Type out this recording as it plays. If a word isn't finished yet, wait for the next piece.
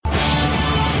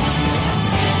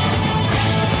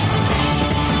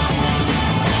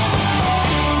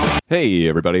Hey,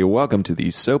 everybody, welcome to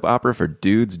the Soap Opera for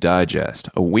Dudes Digest,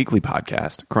 a weekly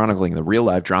podcast chronicling the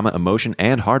real-life drama, emotion,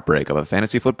 and heartbreak of a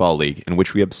fantasy football league in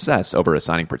which we obsess over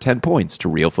assigning pretend points to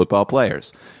real football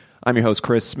players. I'm your host,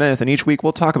 Chris Smith, and each week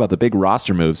we'll talk about the big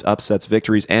roster moves, upsets,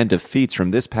 victories, and defeats from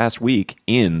this past week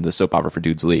in the Soap Opera for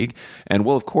Dudes League, and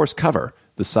we'll, of course, cover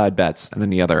the side bets and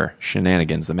any other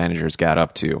shenanigans the managers got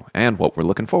up to, and what we're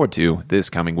looking forward to this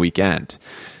coming weekend.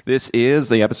 This is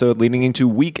the episode leading into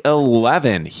Week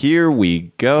 11. Here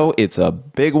we go. It's a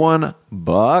big one.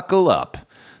 Buckle up.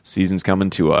 Season's coming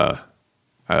to a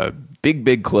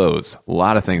big close. A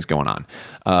lot of things going on.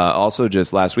 Also,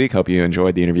 just last week, hope you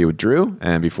enjoyed the interview with Drew,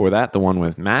 and before that, the one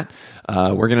with Matt.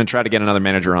 We're going to try to get another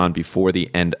manager on before the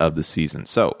end of the season.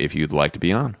 So if you'd like to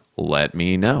be on, let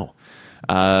me know.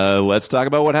 Let's talk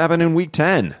about what happened in Week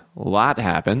 10. A lot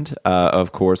happened.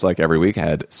 Of course, like every week, I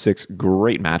had 6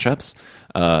 great matchups.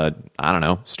 I don't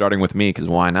know, starting with me, because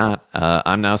why not?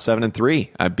 I'm now 7-3.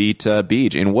 I beat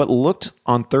Beej in what looked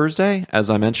on Thursday, as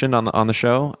I mentioned on the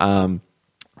show, and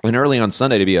early on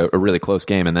Sunday to be a really close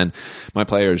game, and then my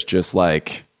players just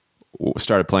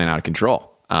started playing out of control.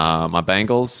 My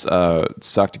Bengals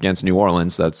sucked against New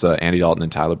Orleans. That's Andy Dalton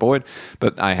and Tyler Boyd.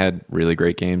 But I had really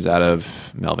great games out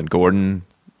of Melvin Gordon,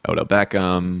 Odell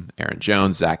Beckham, Aaron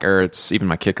Jones, Zach Ertz. Even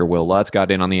my kicker, Will Lutz, got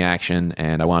in on the action,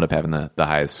 and I wound up having the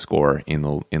highest score in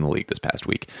the league this past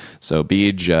week. So,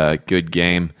 Beej, good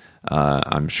game.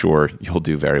 I'm sure you'll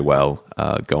do very well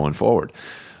going forward.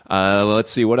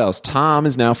 Let's see what else. Tom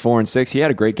is now 4-6. He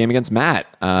had a great game against Matt.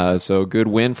 So good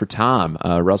win for Tom.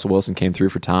 Russell Wilson came through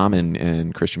for Tom,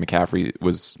 and Christian McCaffrey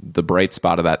was the bright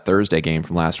spot of that Thursday game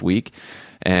from last week.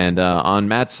 And on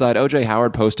Matt's side, O.J.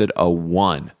 Howard posted a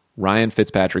 1. Ryan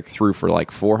Fitzpatrick threw for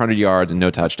 400 yards and no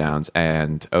touchdowns,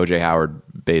 and O.J. Howard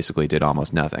basically did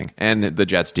almost nothing. And the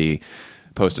Jets D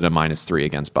posted a -3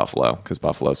 against Buffalo because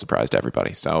Buffalo surprised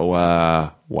everybody. So,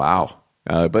 wow.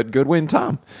 But good win,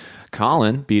 Tom.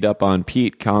 Colin beat up on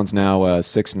Pete. Colin's now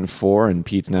 6-4, and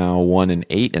Pete's now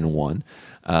 1-8-1.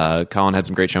 Colin had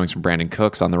some great showings from Brandon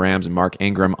Cooks on the Rams and Mark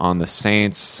Ingram on the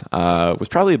Saints. Was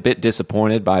probably a bit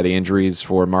disappointed by the injuries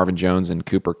for Marvin Jones and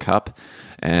Cooper Kupp,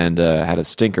 and had a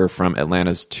stinker from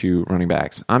Atlanta's 2 running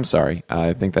backs. I'm sorry,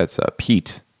 I think that's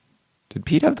Pete. Did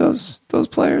Pete have those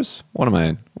players? What am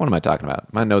I talking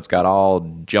about? My notes got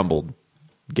all jumbled,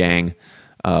 gang.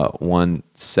 1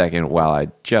 second while I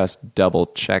just double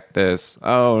check this.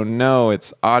 Oh no,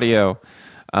 it's audio.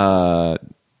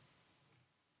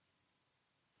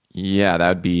 Yeah,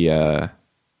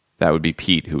 that would be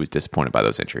Pete, who was disappointed by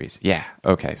those injuries. Yeah,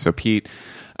 okay, so Pete.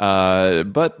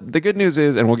 But the good news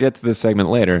is, and we'll get to this segment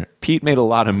later, Pete made a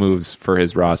lot of moves for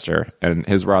his roster, and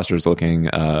his roster is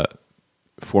looking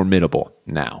formidable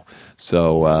now.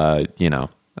 So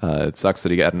it sucks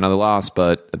that he got another loss,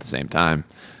 but at the same time,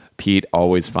 Pete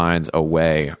always finds a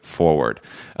way forward.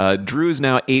 Drew's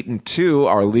now 8-2.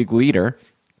 Our league leader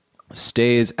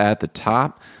stays at the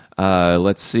top.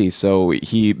 Let's see. So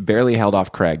he barely held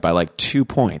off Craig by 2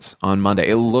 points on Monday.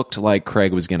 It looked like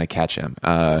Craig was going to catch him.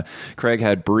 Craig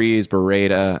had Breeze,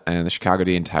 Beretta, and the Chicago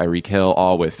D and Tyreek Hill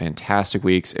all with fantastic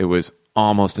weeks. It was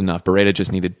almost enough. Beretta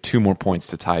just needed 2 more points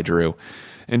to tie Drew.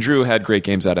 And Drew had great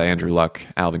games out of Andrew Luck,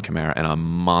 Alvin Kamara, and a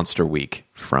monster week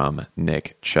from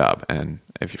Nick Chubb. And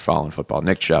if you're following football,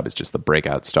 Nick Chubb is just the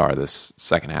breakout star this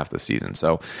second half of the season.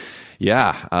 So,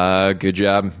 yeah, good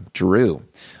job, Drew.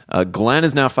 Glenn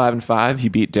is now 5-5. He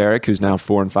beat Derek, who's now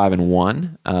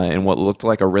 4-5-1, in what looked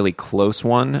like a really close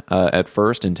one at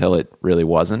first until it really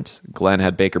wasn't. Glenn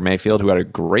had Baker Mayfield, who had a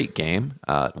great game,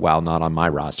 while not on my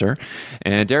roster.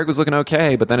 And Derek was looking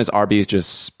okay, but then his RBs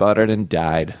just sputtered and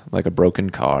died like a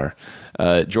broken car.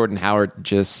 Jordan Howard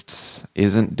just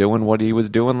isn't doing what he was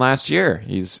doing last year.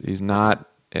 He's not.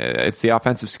 It's the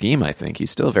offensive scheme, I think.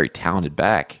 He's still a very talented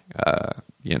back.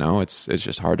 It's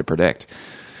just hard to predict.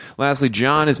 Lastly,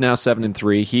 John is now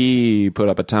 7-3. He put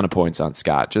up a ton of points on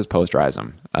Scott. Just posterize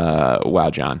him.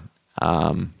 Wow, John.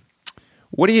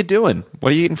 What are you doing?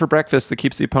 What are you eating for breakfast that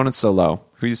keeps the opponents so low?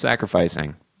 Who are you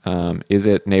sacrificing? Is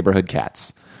it neighborhood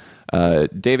cats?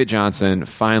 David Johnson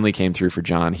finally came through for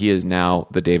John. He is now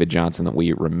the David Johnson that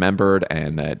we remembered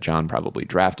and that John probably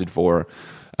drafted for.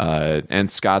 And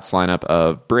Scott's lineup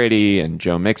of Brady and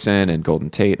Joe Mixon and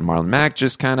Golden Tate and Marlon Mack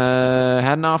just kind of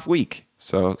had an off week.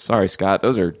 So, sorry, Scott.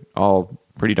 Those are all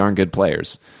pretty darn good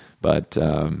players. But,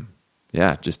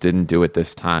 just didn't do it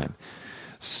this time.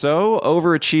 So,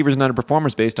 overachievers and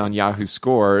underperformers based on Yahoo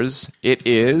scores. It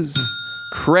is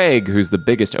Craig who's the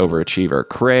biggest overachiever.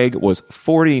 Craig was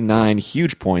 49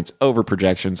 huge points over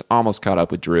projections, almost caught up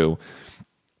with Drew.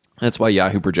 That's why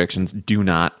Yahoo projections do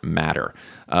not matter.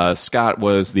 Scott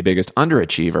was the biggest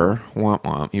underachiever. Womp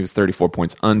womp. He was 34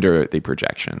 points under the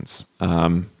projections.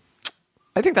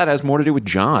 I think that has more to do with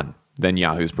John than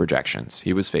Yahoo's projections.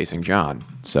 He was facing John,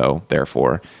 so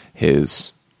therefore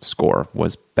his score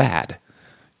was bad.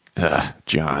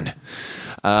 John.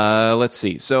 Let's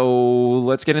see. So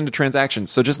let's get into transactions.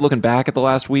 So just looking back at the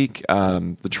last week,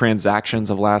 the transactions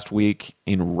of last week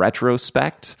in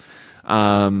retrospect,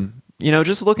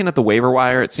 just looking at the waiver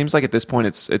wire, it seems like at this point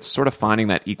it's sort of finding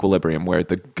that equilibrium where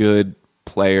the good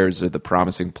players or the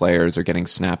promising players are getting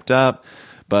snapped up,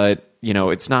 but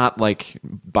it's not like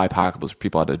by Apocalypse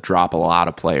people had to drop a lot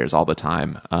of players all the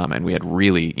time, and we had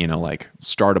really,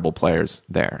 startable players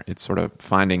there. It's sort of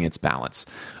finding its balance.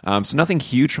 So nothing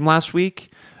huge from last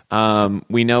week.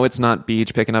 We know it's not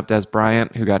Beach picking up Des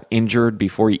Bryant, who got injured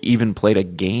before he even played a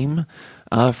game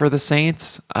for the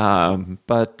Saints.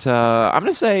 But I'm going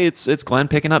to say it's Glenn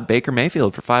picking up Baker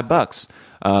Mayfield for $5.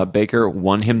 Baker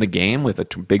won him the game with a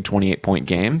big 28-point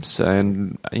game. So,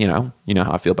 and, you know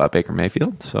how I feel about Baker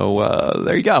Mayfield. So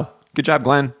there you go. Good job,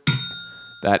 Glenn.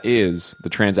 That is the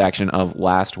transaction of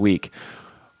last week.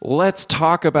 Let's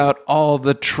talk about all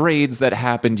the trades that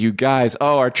happened, you guys.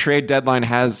 Oh, our trade deadline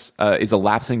is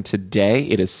elapsing today.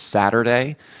 It is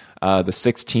Saturday, the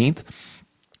 16th.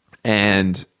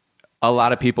 And a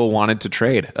lot of people wanted to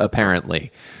trade,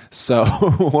 apparently.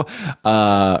 So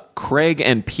Craig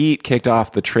and Pete kicked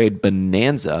off the trade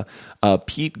bonanza.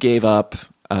 Pete gave up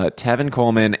Tevin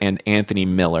Coleman and Anthony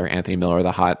Miller. Anthony Miller,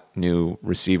 the hot new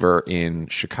receiver in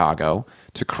Chicago,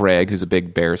 to Craig, who's a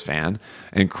big Bears fan.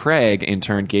 And Craig, in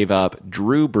turn, gave up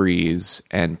Drew Brees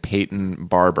and Peyton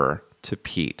Barber to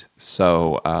Pete.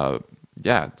 So,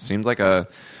 it seems like a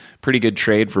pretty good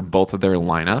trade for both of their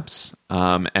lineups.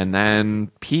 And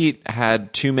then Pete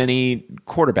had too many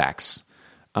quarterbacks.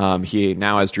 He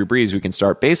now has Drew Brees, who can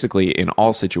start basically in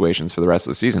all situations for the rest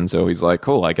of the season. So he's like,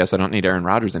 cool, I guess I don't need Aaron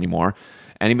Rodgers anymore.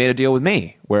 And he made a deal with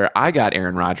me where I got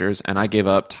Aaron Rodgers and I gave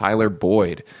up Tyler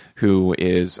Boyd, who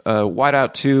is a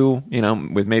wideout 2,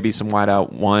 with maybe some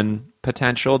wideout 1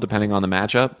 potential, depending on the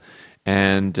matchup.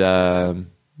 And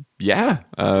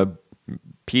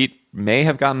Pete may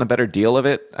have gotten the better deal of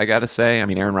it, I got to say. I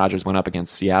mean, Aaron Rodgers went up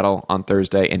against Seattle on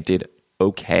Thursday and did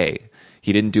okay.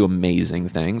 He didn't do amazing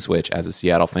things, which as a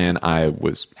Seattle fan, I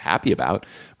was happy about.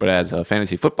 But as a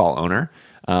fantasy football owner,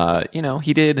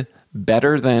 he did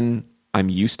better than I'm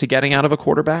used to getting out of a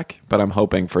quarterback, but I'm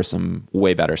hoping for some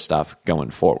way better stuff going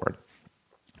forward.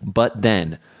 But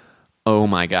then, oh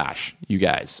my gosh, you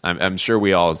guys, I'm sure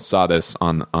we all saw this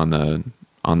on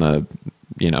the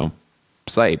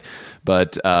site,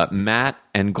 but Matt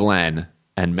and Glenn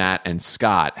and Matt and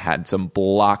Scott had some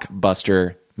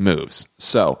blockbuster moves.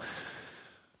 So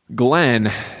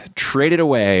Glenn traded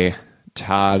away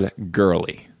Todd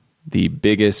Gurley, the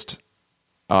biggest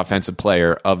offensive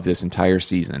player of this entire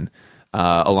season,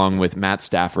 along with Matt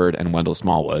Stafford and Wendell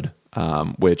Smallwood,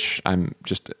 which I'm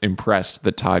just impressed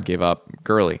that Todd gave up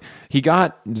Gurley. He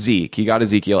got Zeke, he got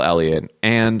Ezekiel Elliott,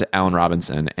 and Allen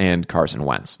Robinson, and Carson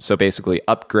Wentz. So basically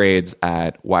upgrades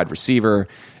at wide receiver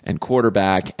and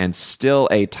quarterback, and still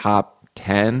a top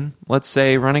 10, let's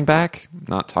say, running back.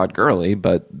 Not Todd Gurley,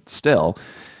 but still.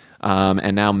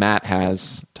 And now Matt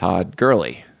has Todd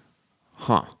Gurley.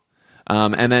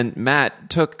 And then Matt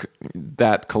took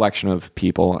that collection of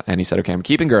people and he said, okay, I'm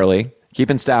keeping Gurley,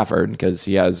 keeping Stafford because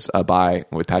he has a bye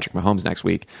with Patrick Mahomes next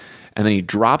week. And then he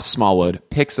drops Smallwood,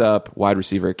 picks up wide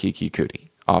receiver Kiki Kuti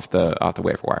off the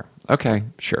waiver wire. Okay,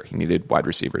 sure. He needed wide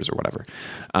receivers or whatever.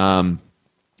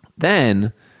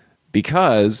 Then,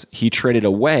 because he traded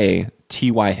away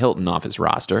T.Y. Hilton off his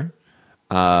roster,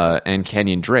 and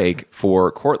Kenyon Drake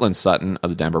for Cortland Sutton of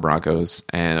the Denver Broncos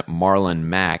and Marlon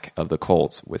Mack of the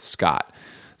Colts with Scott.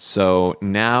 So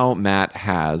now Matt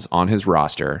has on his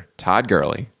roster Todd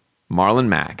Gurley, Marlon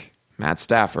Mack, Matt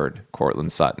Stafford,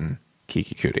 Cortland Sutton,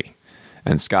 Kiki Kuti.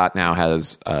 And Scott now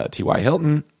has T.Y.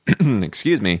 Hilton,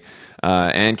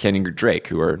 and Kenyon Drake,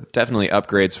 who are definitely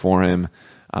upgrades for him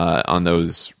on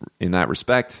those in that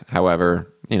respect. However,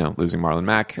 losing Marlon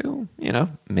Mack, who,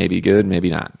 maybe good, maybe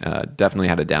not. Definitely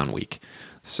had a down week.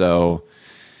 So,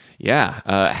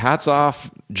 hats off,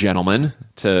 gentlemen,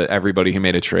 to everybody who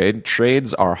made a trade.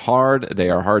 Trades are hard. They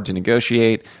are hard to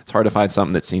negotiate. It's hard to find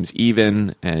something that seems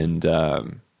even. And,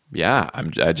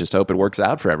 I just hope it works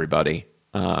out for everybody.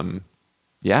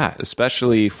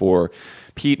 Especially for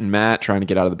Pete and Matt trying to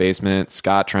get out of the basement,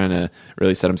 Scott trying to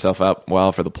really set himself up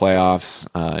well for the playoffs,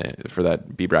 for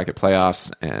that B bracket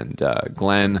playoffs, and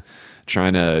Glenn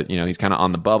trying to, he's kind of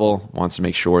on the bubble, wants to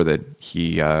make sure that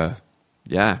he,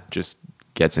 just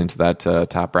gets into that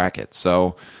top bracket.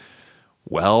 So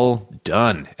Well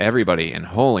done, everybody. And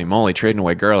holy moly, trading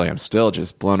away Gurley. I'm still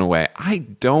just blown away.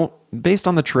 Based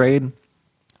on the trade,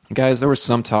 guys, there was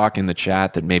some talk in the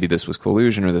chat that maybe this was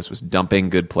collusion or this was dumping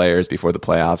good players before the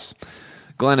playoffs.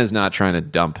 Glenn is not trying to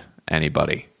dump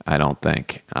anybody, I don't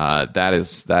think. That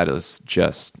is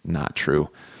just not true.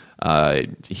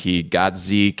 He got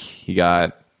Zeke. He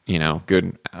got,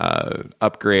 good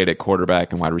upgrade at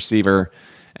quarterback and wide receiver,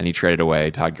 and he traded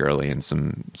away Todd Gurley and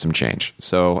some change.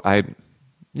 So I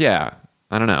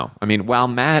don't know. I mean, while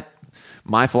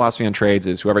my philosophy on trades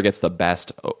is whoever gets the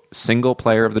best single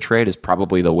player of the trade is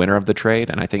probably the winner of the trade,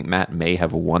 and I think Matt may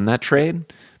have won that trade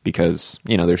because,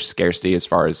 there's scarcity as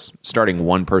far as starting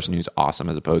one person who's awesome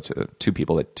as opposed to two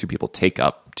people take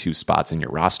up 2 spots in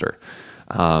your roster.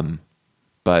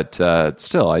 But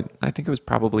still, I think it was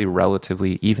probably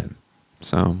relatively even.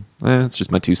 So it's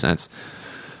just my 2 cents.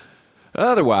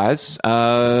 Otherwise,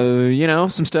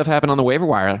 some stuff happened on the waiver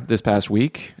wire this past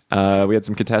week. We had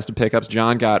some contested pickups.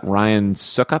 John got Ryan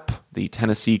Suckup, the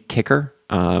Tennessee kicker,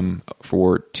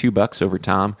 for $2 over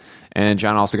Tom. And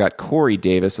John also got Corey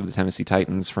Davis of the Tennessee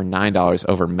Titans for $9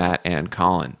 over Matt and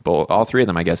Colin. All 3 of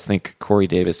them, I guess, think Corey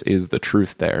Davis is the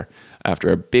truth there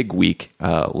after a big week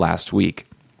last week.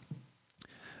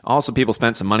 Also, people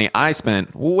spent some money. I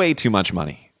spent way too much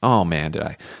money. Oh, man, did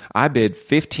I. I bid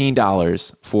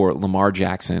 $15 for Lamar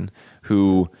Jackson,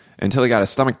 who, until he got a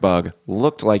stomach bug,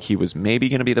 looked like he was maybe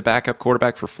going to be the backup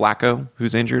quarterback for Flacco,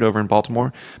 who's injured over in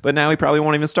Baltimore. But now he probably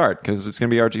won't even start because it's going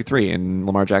to be RG3, and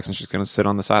Lamar Jackson's just going to sit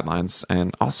on the sidelines.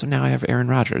 And also now I have Aaron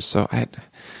Rodgers, so I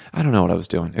don't know what I was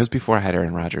doing. It was before I had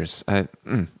Aaron Rodgers.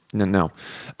 No.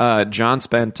 John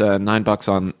spent $9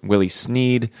 on Willie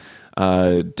Snead.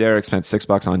 Derek spent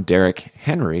 $6 on Derrick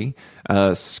Henry.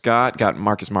 Scott got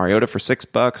Marcus Mariota for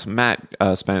 $6. Matt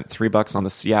spent $3 on the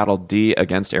Seattle D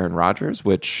against Aaron Rodgers,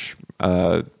 which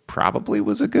probably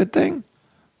was a good thing.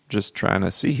 Just trying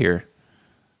to see here.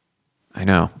 I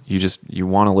know you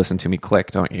want to listen to me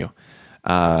click, don't you?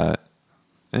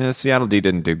 Seattle D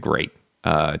didn't do great.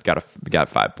 Got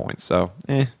 5 points, so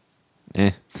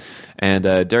And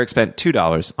Derek spent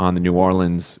 $2 on the New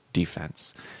Orleans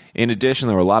defense. In addition,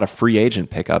 there were a lot of free agent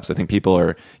pickups. I think people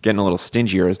are getting a little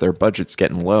stingier as their budget's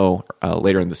getting low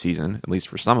later in the season, at least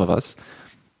for some of us.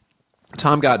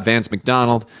 Tom got Vance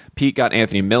McDonald. Pete got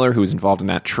Anthony Miller, who was involved in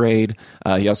that trade.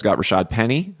 He also got Rashad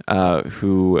Penny,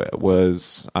 who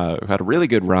had a really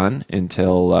good run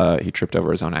until he tripped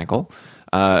over his own ankle.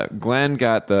 Glenn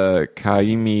got the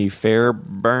Kaimi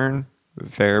Fairbairn,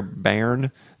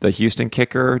 the Houston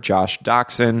kicker, Josh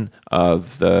Doxson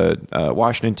of the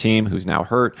Washington team, who's now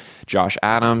hurt, Josh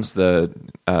Adams, the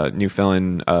new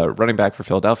fill-in running back for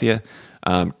Philadelphia.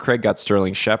 Craig got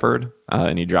Sterling Shepard,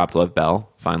 and he dropped Lev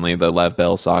Bell. Finally, the Lev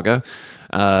Bell saga.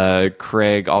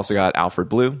 Craig also got Alfred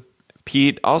Blue.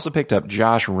 Pete also picked up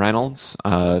Josh Reynolds,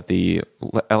 the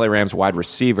LA Rams wide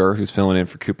receiver, who's filling in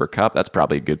for Cooper Kupp. That's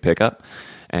probably a good pickup.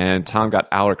 And Tom got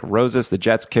Alec Rosas, the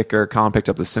Jets kicker. Colin picked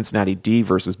up the Cincinnati D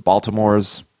versus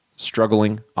Baltimore's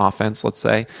struggling offense, let's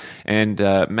say. And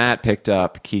Matt picked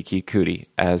up Kiki Kuti,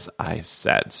 as I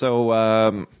said.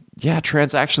 So,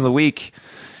 transaction of the week.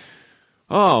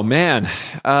 Oh, man.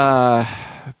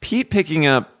 Pete picking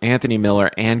up Anthony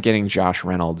Miller and getting Josh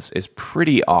Reynolds is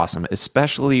pretty awesome,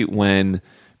 especially when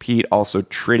Pete also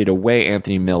traded away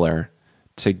Anthony Miller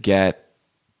to get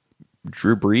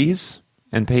Drew Brees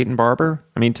and Peyton Barber.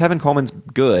 I mean, Tevin Coleman's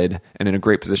good and in a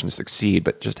great position to succeed,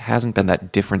 but just hasn't been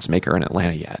that difference maker in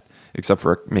Atlanta yet, except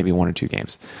for maybe 1 or 2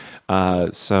 games.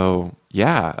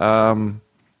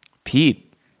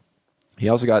 Pete, he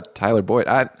also got Tyler Boyd.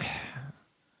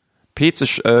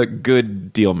 Pete's a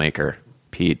good deal maker,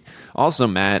 Pete. Also,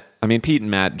 Matt. I mean, Pete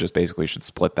and Matt just basically should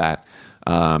split that.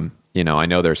 I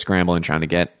know they're scrambling, trying to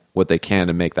get what they can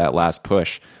to make that last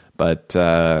push. But,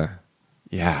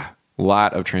 a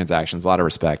lot of transactions, a lot of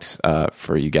respect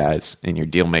for you guys in your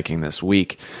deal making this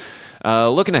week.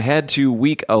 Looking ahead to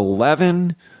week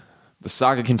 11, the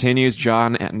saga continues.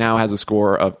 John now has a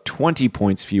score of 20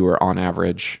 points fewer on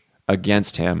average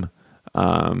against him.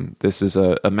 This is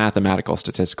a mathematical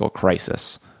statistical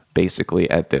crisis, basically,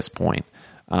 at this point.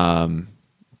 John,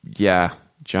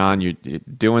 you're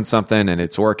doing something and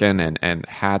it's working, and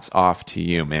hats off to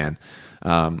you, man.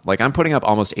 I'm putting up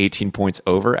almost 18 points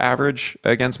over average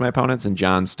against my opponents, and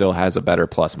John still has a better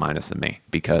plus minus than me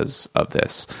because of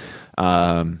this.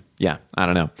 I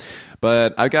don't know.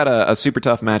 But I've got a super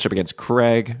tough matchup against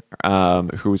Craig,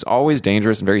 who's always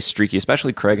dangerous and very streaky,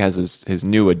 especially Craig has his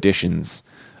new additions,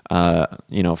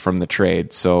 from the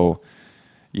trade. So,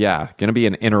 going to be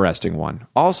an interesting one.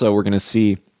 Also, we're going to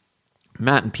see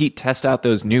Matt and Pete test out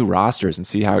those new rosters and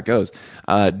see how it goes.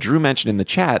 Drew mentioned in the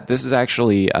chat, this is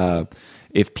actually,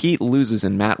 if Pete loses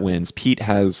and Matt wins, Pete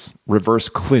has reverse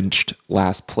clinched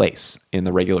last place in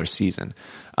the regular season.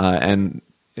 And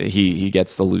he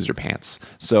gets the loser pants.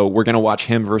 So we're going to watch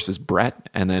him versus Brett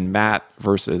and then Matt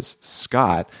versus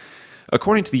Scott.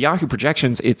 According to the Yahoo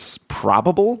projections, it's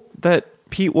probable that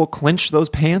Pete will clinch those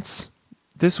pants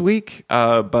this week,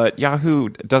 but Yahoo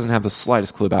doesn't have the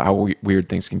slightest clue about how weird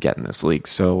things can get in this league.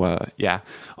 So, yeah.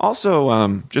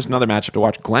 Also, just another matchup to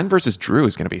watch. Glenn versus Drew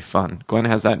is going to be fun. Glenn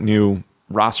has that new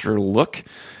roster look,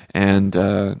 and,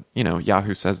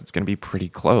 Yahoo says it's going to be pretty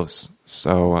close.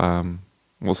 So,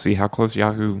 we'll see how close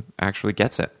Yahoo actually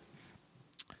gets it.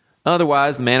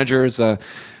 Otherwise, the managers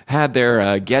had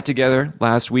their get-together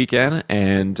last weekend,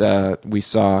 and we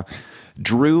saw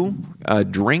Drew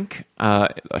drink a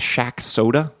Shaq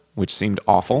soda, which seemed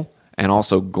awful. And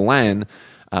also Glenn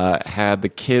had the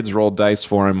kids roll dice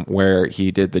for him where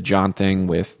he did the John thing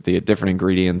with the different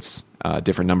ingredients,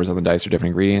 different numbers on the dice or different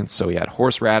ingredients. So he had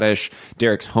horseradish,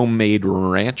 Derek's homemade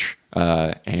ranch,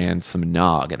 and some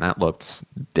nog, and that looked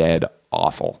dead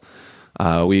awful.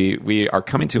 We are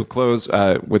coming to a close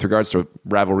with regards to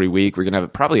Rivalry Week. We're going to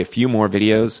have probably a few more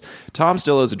videos. Tom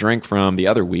still owes a drink from the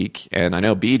other week, and I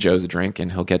know B owes a drink,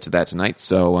 and he'll get to that tonight.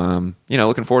 So,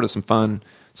 looking forward to some fun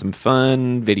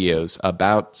videos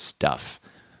about stuff.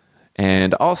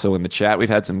 And also in the chat, we've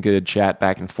had some good chat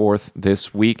back and forth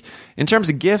this week. In terms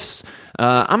of gifts,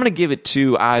 I'm going to give it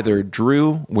to either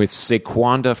Drew with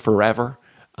Saquonda Forever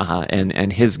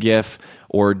and his gif,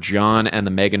 or John and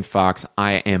the Megan Fox,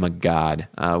 I Am a God.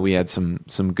 We had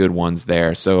some good ones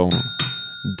there. So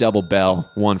double bell,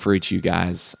 one for each of you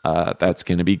guys. That's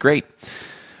going to be great.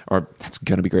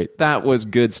 That was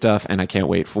good stuff, and I can't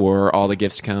wait for all the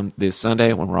gifts to come this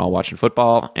Sunday when we're all watching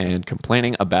football and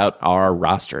complaining about our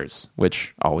rosters,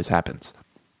 which always happens.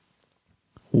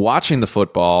 Watching the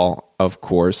football, of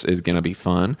course, is going to be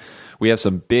fun. We have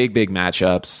some big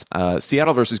matchups.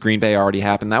 Seattle versus Green Bay already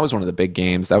happened. That was one of the big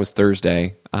games. That was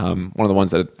Thursday. One of the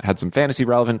ones that had some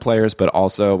fantasy-relevant players, but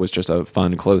also was just a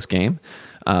fun, close game.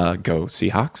 Go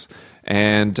Seahawks.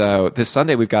 And this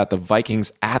Sunday, we've got the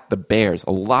Vikings at the Bears.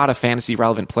 A lot of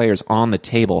fantasy-relevant players on the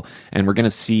table, and we're going to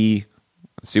see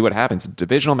what happens.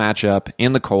 Divisional matchup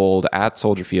in the cold at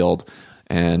Soldier Field,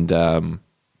 and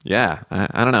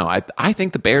I don't know. I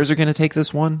think the Bears are going to take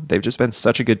this one. They've just been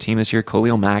such a good team this year.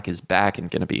 Khalil Mack is back and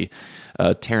going to be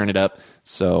tearing it up.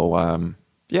 So,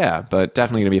 but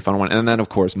definitely going to be a fun one. And then, of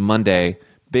course, Monday,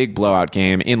 big blowout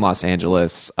game in Los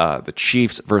Angeles. The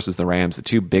Chiefs versus the Rams, the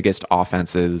two biggest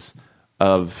offenses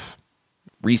of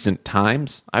recent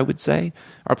times, I would say,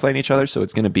 are playing each other. So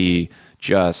it's going to be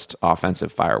just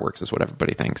offensive fireworks is what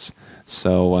everybody thinks.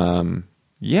 So,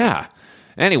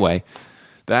 Anyway,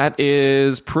 that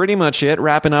is pretty much it.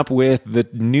 Wrapping up with the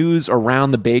news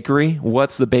around the bakery.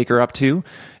 What's the baker up to?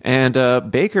 And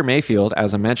Baker Mayfield,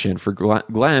 as I mentioned, for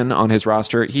Glenn on his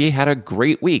roster, he had a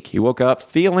great week. He woke up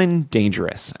feeling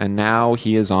dangerous, and now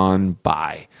he is on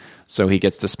bye. So he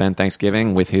gets to spend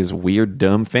Thanksgiving with his weird,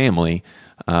 dumb family.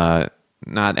 Not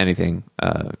anything,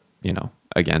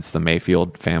 against the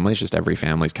Mayfield family. It's just every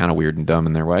family's kind of weird and dumb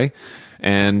in their way.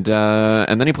 And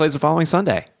then he plays the following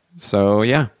Sunday. So,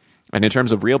 yeah. And in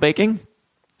terms of real baking,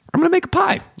 I'm going to make a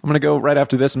pie. I'm going to go right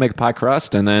after this and make a pie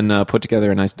crust and then put together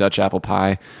a nice Dutch apple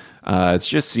pie. It's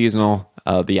just seasonal.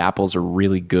 The apples are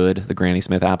really good. The Granny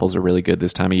Smith apples are really good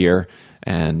this time of year.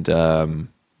 And, I'm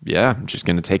just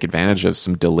going to take advantage of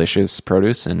some delicious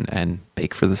produce and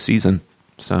bake for the season.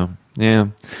 So, yeah.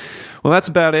 Well, that's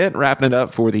about it. Wrapping it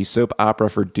up for the Soap Opera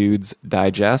for Dudes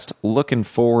Digest. Looking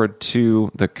forward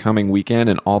to the coming weekend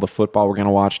and all the football we're going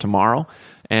to watch tomorrow.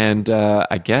 And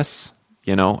I guess,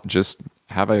 just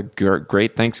have a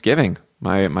great Thanksgiving.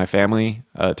 My family,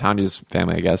 Tanya's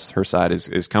family, I guess, her side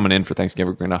is coming in for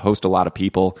Thanksgiving. We're going to host a lot of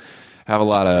people, have a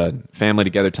lot of family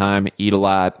together time, eat a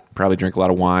lot, probably drink a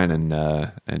lot of wine,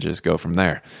 and just go from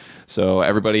there. So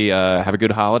everybody have a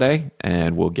good holiday,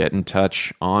 and we'll get in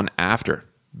touch on after.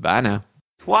 Bye now.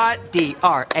 What?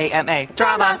 D-R-A-M-A.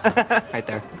 Drama. Right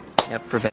there. Yep, for